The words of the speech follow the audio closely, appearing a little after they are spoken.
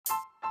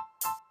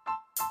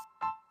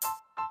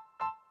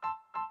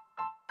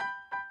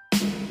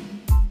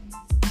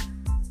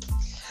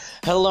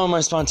Hello, my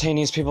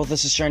spontaneous people.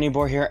 This is Shiny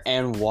Boy here,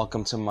 and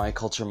welcome to My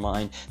Culture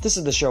Mind. This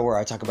is the show where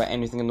I talk about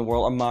anything in the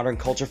world of modern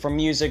culture, from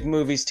music,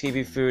 movies,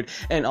 TV, food,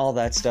 and all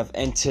that stuff.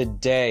 And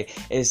today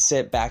is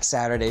Sit Back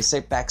Saturdays.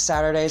 Sit Back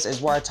Saturdays is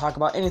where I talk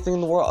about anything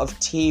in the world of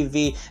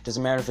TV.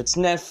 Doesn't matter if it's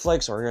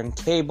Netflix or on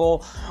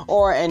cable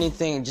or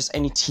anything, just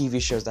any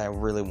TV shows that I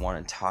really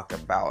want to talk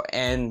about,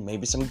 and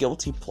maybe some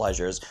guilty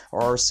pleasures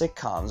or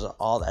sitcoms,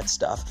 all that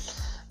stuff.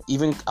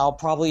 I'll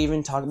probably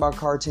even talk about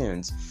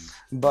cartoons,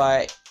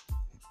 but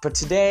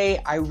today,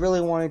 I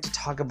really wanted to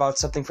talk about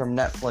something from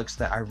Netflix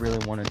that I really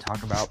want to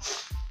talk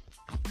about.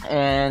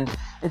 And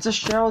it's a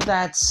show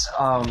that's,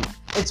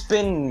 it's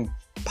been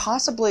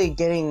possibly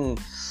getting,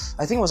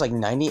 I think it was like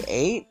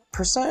 98%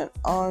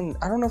 on,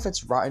 I don't know if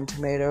it's Rotten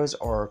Tomatoes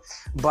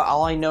but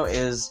all I know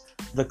is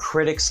the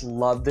critics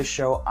love the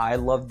show, I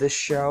love this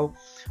show,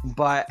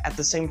 but at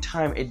the same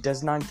time, it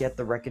does not get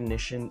the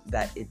recognition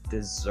that it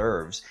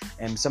deserves.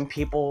 And some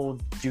people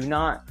do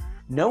not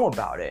know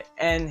about it.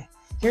 And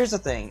here's the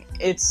thing,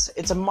 it's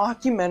a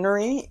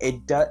mockumentary.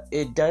 It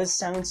does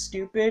sound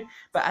stupid,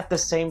 but at the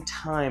same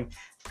time,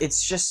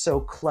 it's just so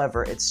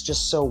clever. It's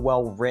just so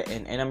well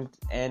written, and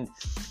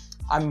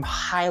I'm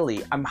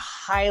highly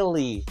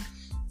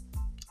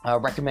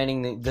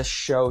recommending this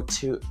show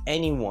to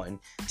anyone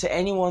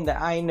that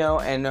I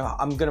know, and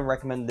I'm gonna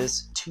recommend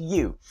this to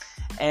you.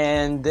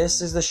 And this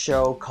is the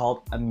show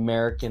called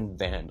American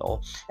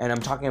Vandal, and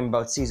I'm talking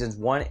about seasons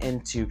 1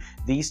 and 2.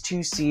 These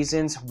 2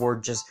 seasons were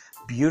just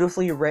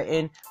beautifully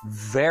written,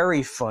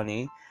 very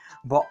funny,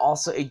 but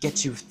also it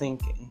gets you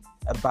thinking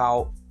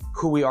about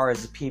who we are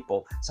as a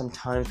people.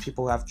 Sometimes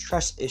people have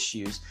trust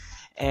issues,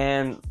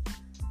 and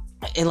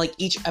in like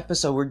each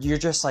episode where you're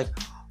just like,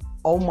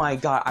 oh my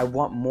god, I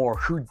want more.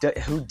 Who did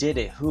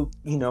it? Who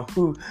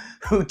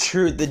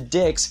drew the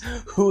dicks?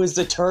 Who is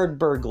the turd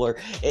burglar?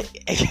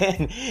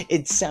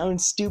 It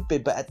sounds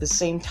stupid, but at the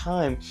same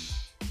time,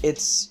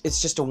 it's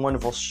just a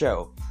wonderful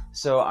show.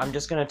 So I'm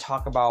just going to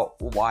talk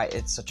about why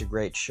it's such a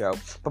great show.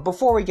 But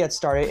before we get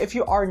started, if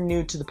you are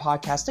new to the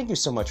podcast, thank you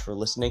so much for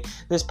listening.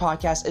 This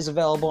podcast is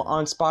available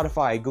on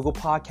Spotify, Google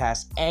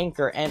Podcasts,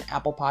 Anchor, and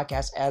Apple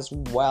Podcasts as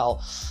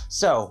well.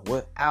 So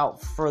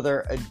without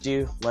further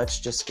ado, let's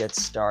just get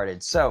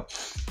started. So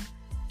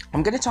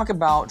I'm going to talk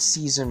about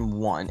season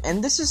 1.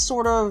 And this is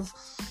sort of,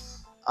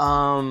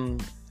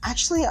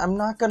 actually, I'm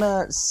not going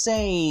to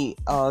say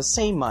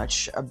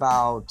much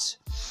about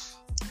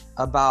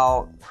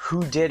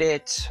who did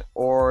it,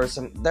 or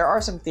there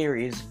are some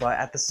theories, but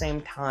at the same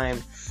time,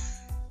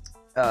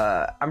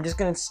 I'm just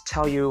gonna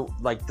tell you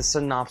like the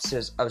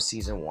synopsis of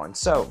season 1.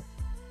 So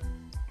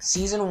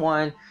season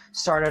 1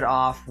 started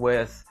off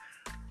with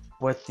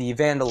the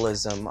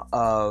vandalism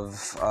of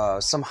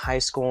some high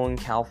school in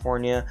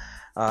California.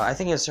 I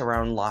think it's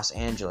around Los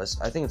Angeles.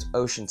 I think it's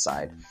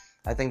Oceanside.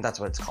 I think that's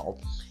what it's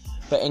called.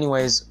 But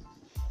anyways,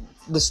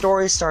 the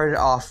story started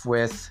off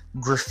with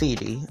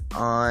graffiti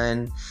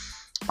on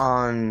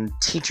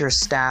teacher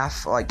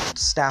staff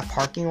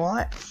parking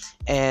lot,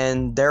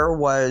 and there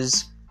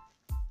was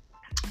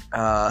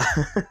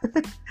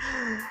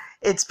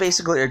it's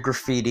basically a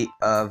graffiti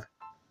of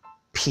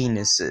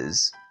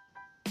penises,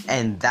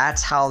 and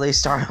that's how they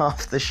start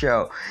off the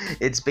show.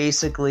 It's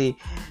basically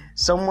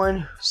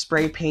someone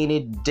spray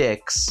painted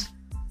dicks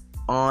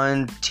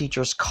on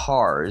teachers'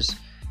 cars,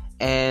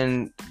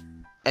 and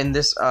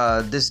this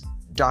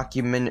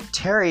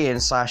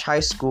documentarian / high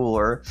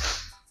schooler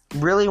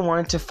really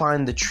wanted to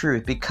find the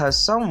truth,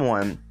 because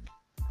someone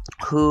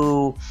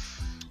who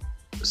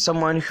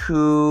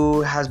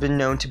has been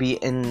known to be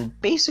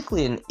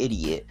basically an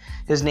idiot.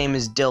 His name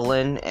is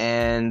Dylan,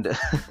 and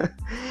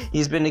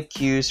he's been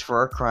accused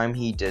for a crime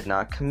he did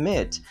not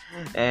commit.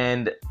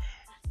 And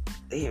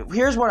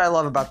here's what I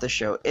love about the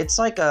show. It's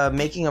like a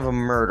making of a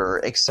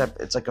murder,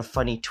 except it's like a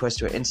funny twist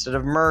to it. Instead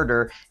of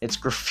murder, it's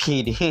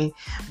graffiti.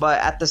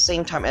 But at the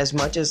same time, as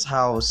much as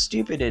how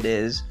stupid it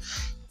is,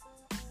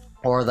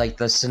 or like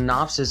the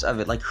synopsis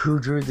of it, like who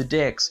drew the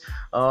dicks?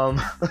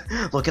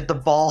 Look at the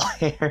ball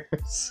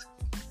hairs.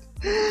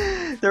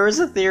 There is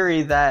a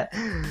theory that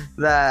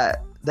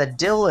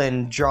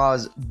Dylan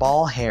draws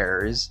ball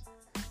hairs,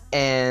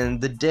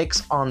 and the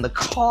dicks on the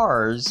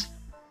cars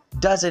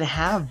doesn't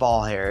have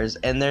ball hairs,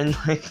 and then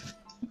like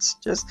it's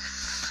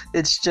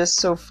just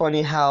so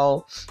funny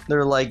how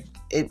they're like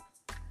it.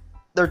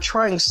 They're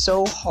trying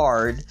so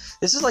hard.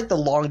 This is like the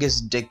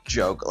longest dick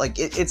joke. Like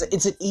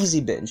it's an easy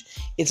binge.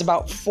 It's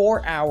about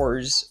 4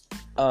 hours,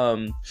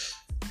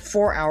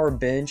 4-hour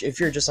binge.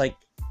 If you're just like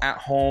at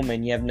home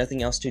and you have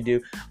nothing else to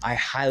do, I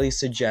highly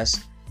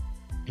suggest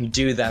you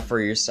do that for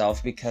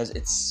yourself, because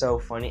it's so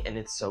funny and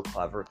it's so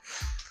clever.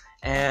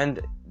 And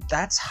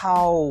that's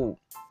how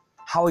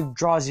it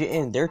draws you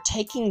in. They're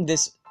taking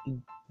this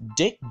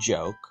dick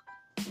joke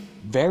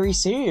very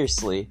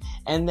seriously,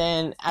 and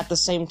then at the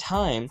same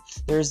time,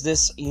 there's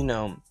this,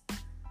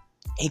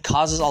 it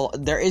causes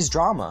there is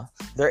drama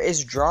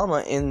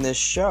in this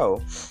show,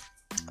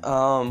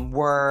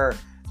 where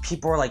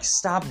people are like,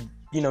 stop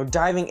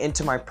diving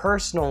into my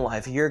personal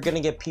life. You're going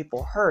to get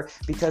people hurt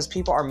because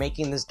people are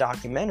making this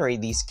documentary,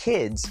 these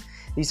kids,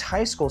 these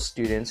high school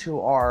students who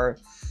are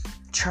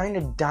trying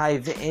to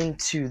dive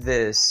into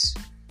this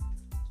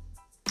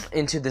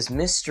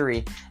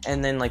mystery,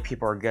 and then like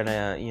people are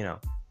gonna,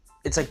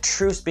 it's like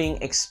truths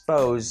being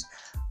exposed,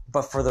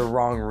 but for the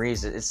wrong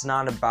reason. It's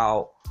not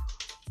about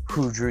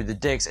who drew the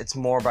dicks, it's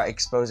more about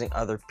exposing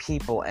other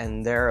people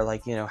and their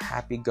like,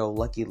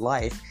 happy-go-lucky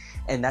life.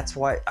 And that's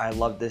why I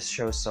love this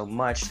show so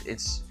much.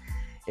 It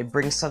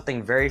brings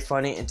something very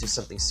funny into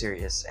something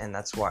serious, and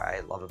that's why I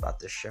love about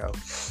this show.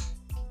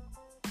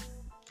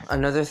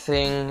 Another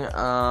thing,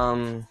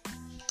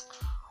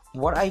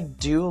 what I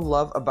do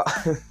love about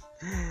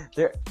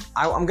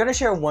I'm gonna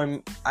share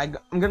one. I'm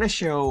gonna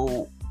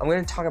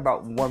talk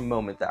about one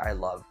moment that I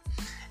love,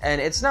 and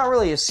it's not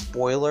really a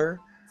spoiler.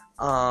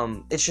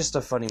 It's just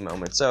a funny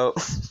moment. So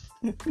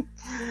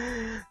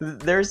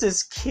there's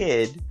this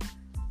kid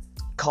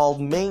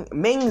called Ming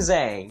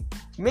Zhang.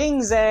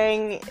 Ming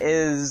Zhang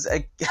is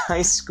a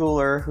high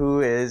schooler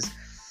who is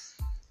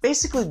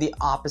basically the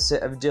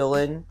opposite of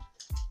Dylan,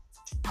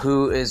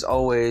 who is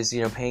always,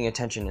 paying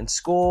attention in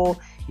school.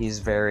 He's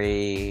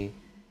very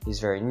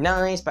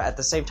nice, but at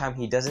the same time,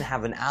 he doesn't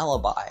have an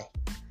alibi.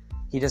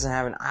 He doesn't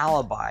have an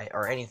alibi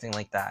or anything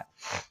like that.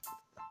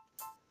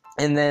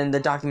 And then the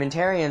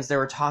documentarians, they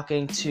were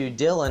talking to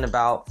Dylan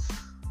about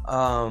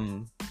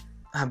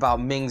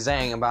Ming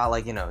Zhang, about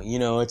like,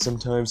 it's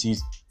sometimes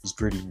he's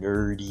pretty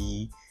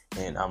nerdy,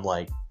 and I'm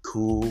like,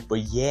 cool, but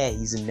yeah,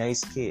 he's a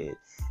nice kid.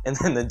 And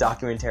then the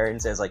documentarian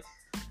says like,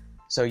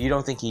 so you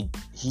don't think he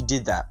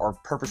did that or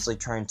purposely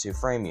trying to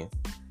frame you?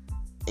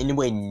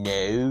 Anyway,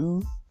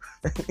 no.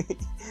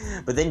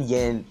 But then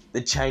again,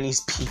 the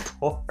Chinese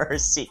people are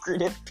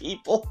secretive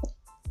people.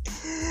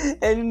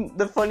 And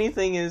the funny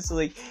thing is,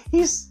 like,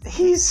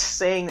 he's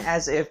saying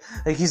as if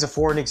like he's a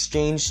foreign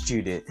exchange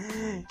student.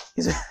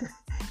 He's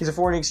a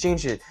foreign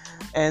exchange student.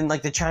 And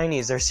like the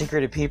Chinese, they're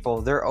secretive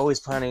people. They're always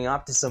planning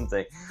up to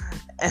something.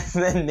 And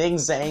then Ming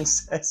Zhang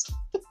says,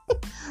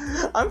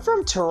 I'm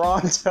from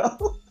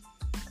Toronto.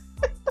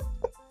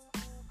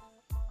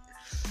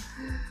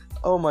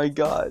 Oh my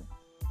god.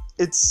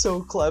 It's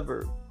so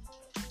clever.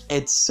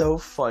 It's so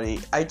funny.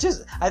 I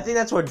think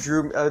that's what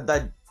drew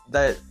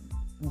that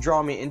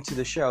draw me into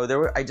the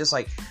show. I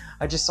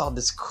just saw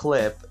this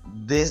clip.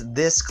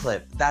 This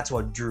clip. That's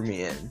what drew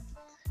me in,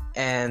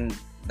 and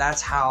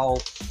that's how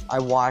I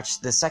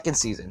watched the second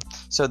season.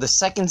 So the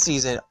second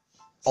season,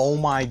 oh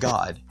my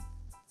god,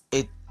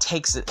 it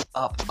takes it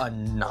up a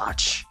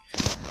notch.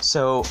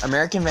 So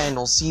American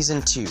Vandal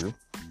season 2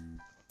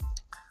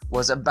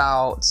 was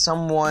about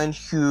someone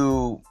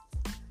who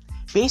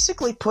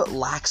basically put a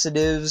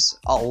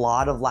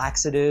lot of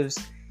laxatives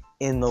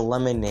in the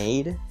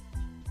lemonade,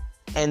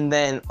 and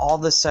then all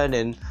of a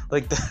sudden,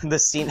 like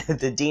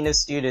the dean of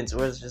students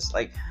was just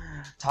like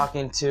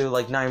talking to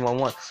like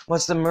 911.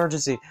 What's the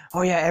emergency?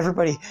 Oh yeah,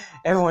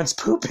 everyone's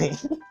pooping.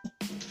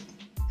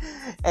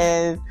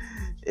 And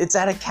it's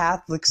at a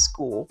Catholic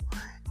school,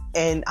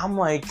 and I'm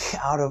like,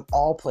 out of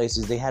all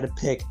places, they had to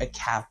pick a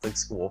Catholic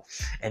school,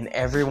 and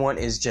everyone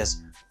is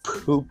just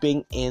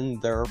pooping in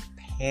their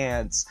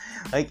pants,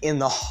 like in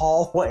the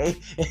hallway,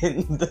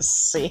 in the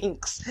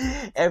sinks,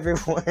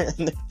 everywhere,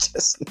 and they're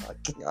just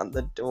knocking on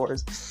the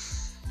doors.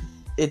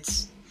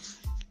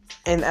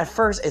 And at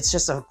first it's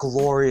just a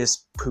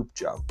glorious poop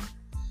joke,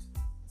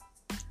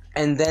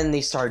 and then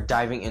they start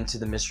diving into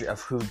the mystery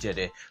of who did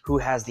it, who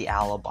has the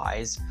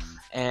alibis.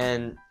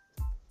 And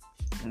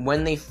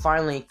when they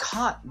finally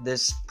caught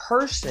this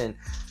person,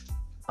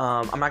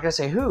 I'm not gonna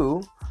say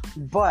who,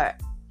 but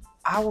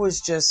I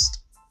was just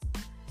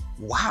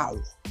wow.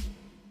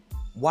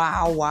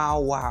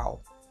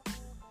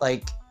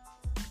 Like,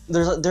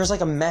 there's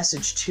like a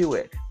message to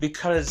it,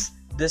 because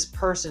this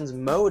person's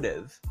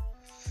motive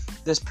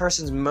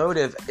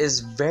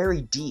is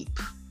very deep.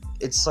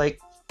 It's like,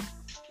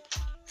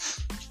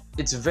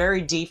 it's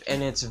very deep,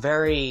 and it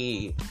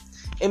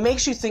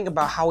makes you think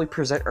about how we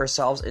present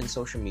ourselves in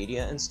social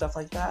media and stuff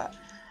like that.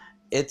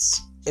 It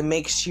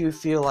makes you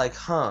feel like,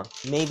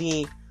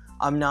 maybe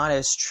I'm not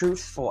as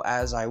truthful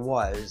as I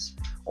was,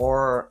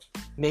 or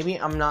maybe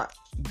I'm not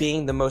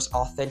being the most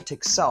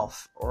authentic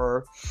self,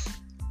 or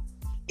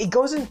it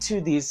goes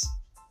into these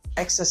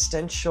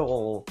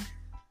existential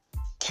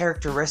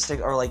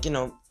characteristic, or like,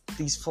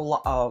 these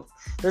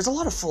there's a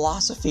lot of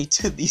philosophy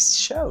to these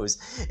shows.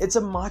 It's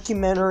a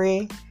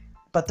mockumentary,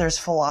 but there's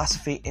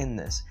philosophy in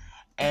this,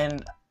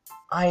 and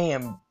I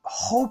am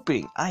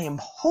hoping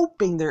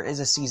there is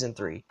a season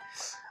 3.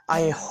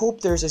 I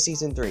hope there's a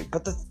season 3,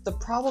 but the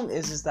problem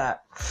is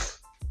that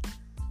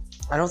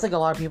I don't think a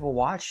lot of people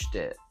watched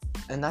it,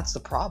 and that's the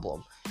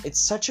problem. It's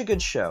such a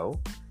good show,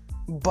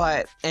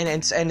 but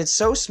it's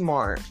so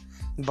smart,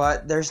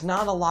 but there's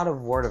not a lot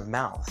of word of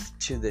mouth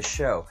to this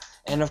show.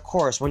 And of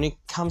course, when it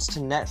comes to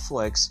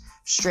Netflix,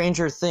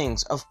 Stranger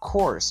Things, of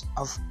course,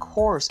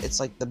 it's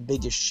like the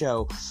biggest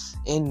show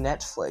in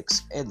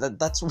Netflix, and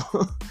that's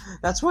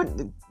what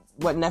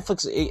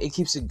Netflix, it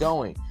keeps it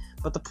going.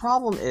 But the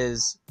problem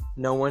is,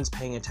 no one's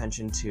paying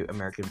attention to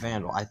American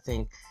Vandal. I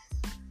think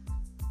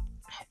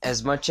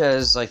as much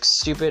as like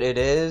stupid it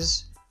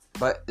is,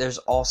 but there's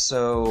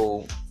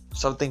also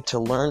something to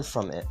learn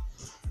from it.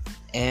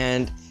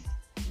 And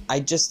I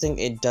just think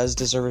it does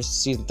deserve a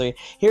season 3.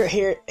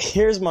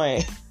 Here's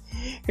my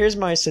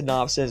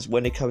synopsis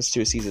when it comes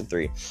to a season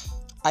 3.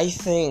 I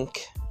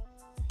think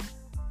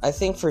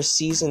for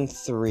season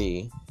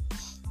 3,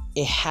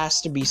 it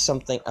has to be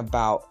something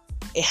about.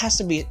 It has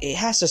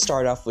to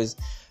start off with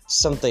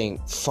something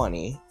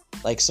funny,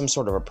 like some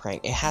sort of a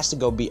prank. It has to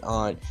go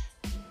beyond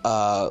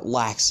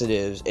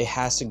laxatives. It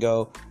has to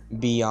go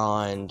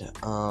beyond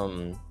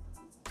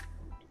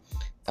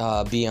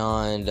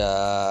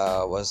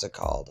what's it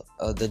called?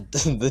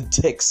 The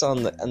dicks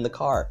on the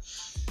car.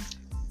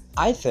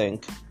 I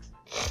think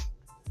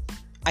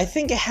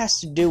it has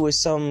to do with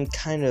some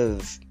kind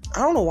of, I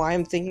don't know why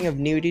I'm thinking of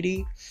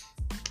nudity.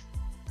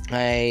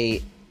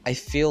 I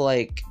feel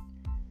like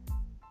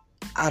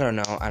I don't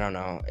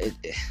know.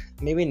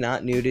 Maybe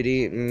not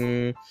nudity.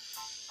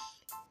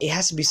 It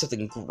has to be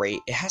something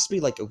great. It has to be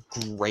like a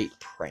great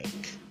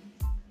prank.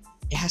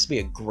 It has to be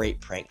a great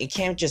prank. It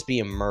can't just be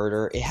a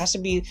murder. It has to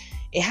be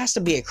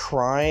a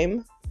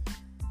crime.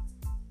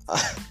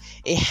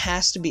 It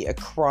has to be a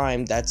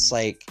crime that's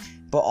like,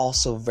 but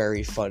also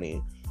very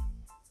funny.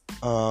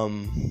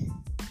 Man,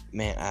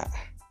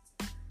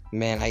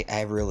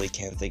 I really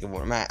can't think of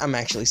one. I'm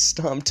actually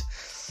stumped.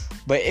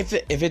 But if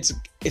it's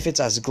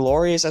as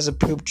glorious as a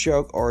poop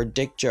joke or a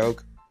dick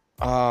joke,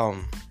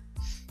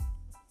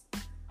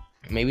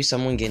 maybe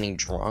someone getting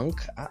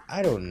drunk.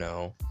 I don't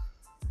know.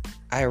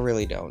 I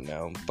really don't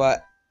know.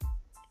 But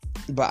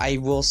I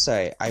will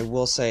say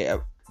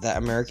that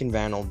American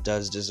Vandal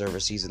does deserve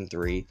a season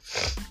 3.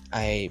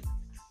 I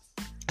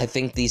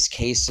think these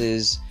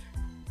cases,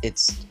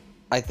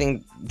 I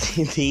think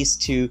these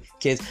two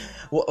kids.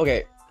 Well,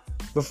 okay.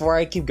 Before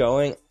I keep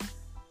going,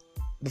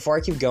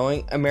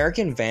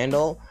 American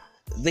Vandal,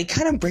 they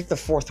kind of break the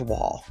fourth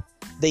wall.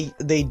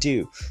 They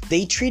do.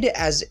 They treat it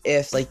as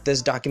if like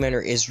this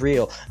documentary is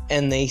real,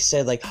 and they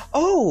said like,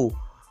 oh,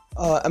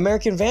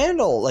 American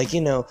Vandal, like,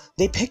 you know,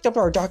 they picked up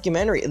our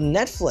documentary.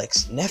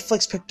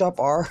 Netflix picked up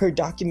our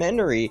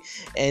documentary,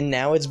 and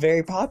now it's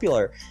very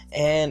popular.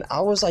 And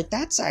I was like,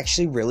 that's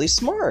actually really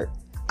smart.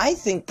 I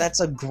think that's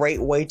a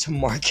great way to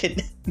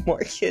market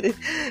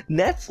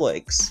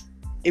Netflix.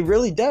 It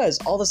really does.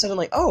 All of a sudden,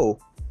 like, oh,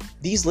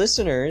 these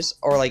listeners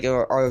or like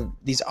or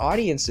these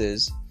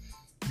audiences,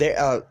 they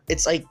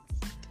it's like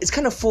it's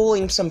kind of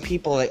fooling some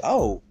people. Like,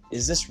 oh,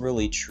 is this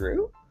really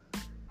true?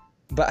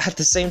 But at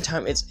the same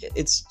time,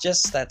 it's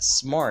just that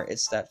smart.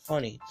 It's that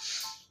funny.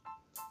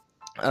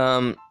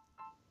 I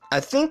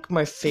think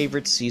my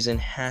favorite season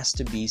has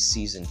to be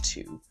season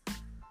 2.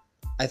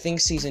 I think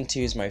season 2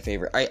 is my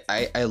favorite.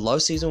 I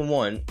love season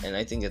 1, and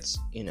I think it's,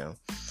 you know,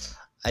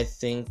 I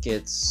think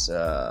it's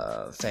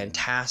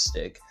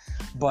fantastic.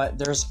 But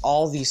there's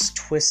all these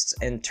twists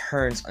and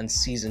turns on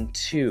season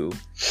 2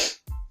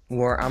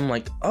 where I'm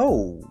like,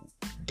 oh,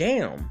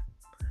 damn.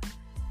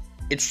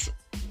 There's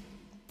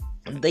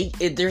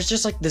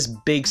just like this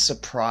big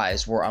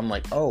surprise where I'm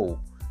like, oh,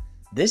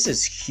 this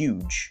is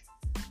huge.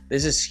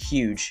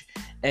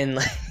 And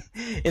like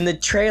in the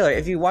trailer,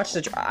 if you watch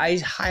I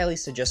highly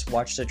suggest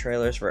watch the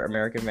trailers for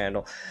American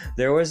Vandal.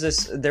 There was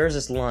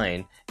this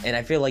line, and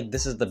I feel like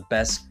this is the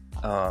best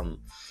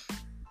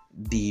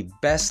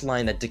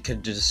line that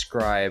could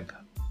describe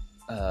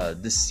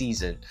this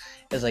season.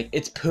 It's like,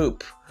 it's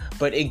poop,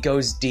 but it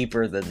goes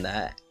deeper than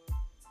that.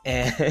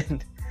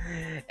 And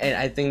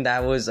I think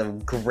that was a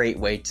great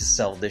way to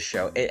sell this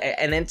show.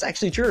 And it's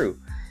actually true.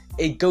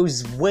 It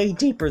goes way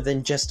deeper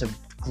than just a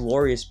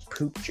glorious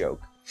poop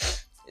joke.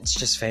 It's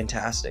just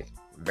fantastic.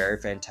 Very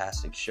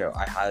fantastic show.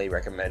 I highly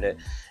recommend it,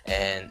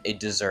 and it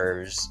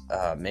deserves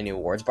many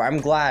awards. But I'm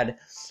glad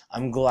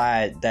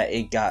that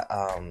it got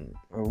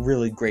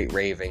really great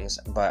ravings.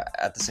 But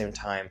at the same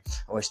time,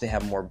 I wish they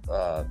had more.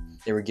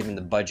 They were given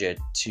the budget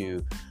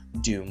to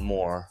do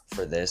more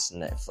for this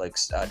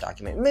Netflix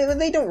documentary.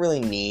 They don't really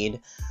need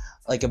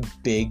like a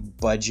big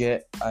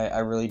budget. I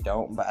really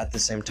don't. But at the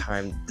same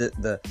time,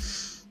 the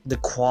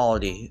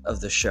quality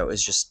of the show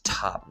is just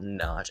top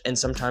notch. And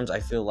sometimes I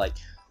feel like,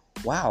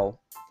 wow,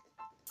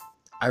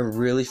 I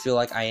really feel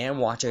like I am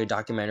watching a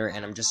documentary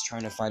and I'm just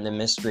trying to find the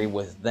mystery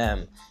with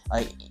them.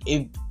 Like,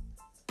 it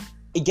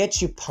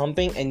gets you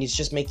pumping and it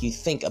just make you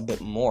think a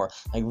bit more.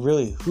 Like,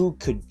 really, who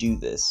could do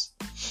this?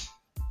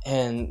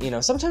 And, you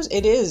know, sometimes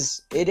it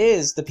is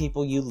the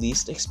people you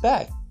least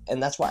expect.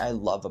 And that's what I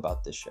love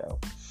about this show.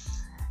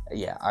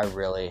 Yeah, I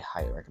really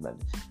highly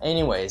recommend it.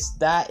 Anyways,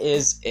 that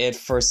is it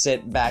for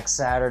Sit Back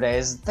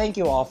Saturdays. Thank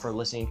you all for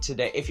listening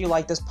today. If you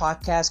like this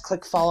podcast,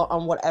 click follow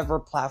on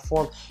whatever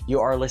platform you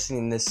are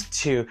listening this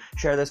to.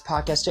 Share this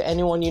podcast to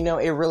anyone you know.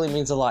 It really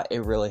means a lot.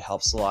 It really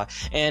helps a lot.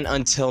 And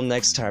until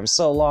next time,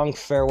 so long,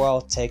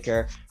 farewell, take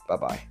care,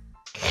 bye-bye.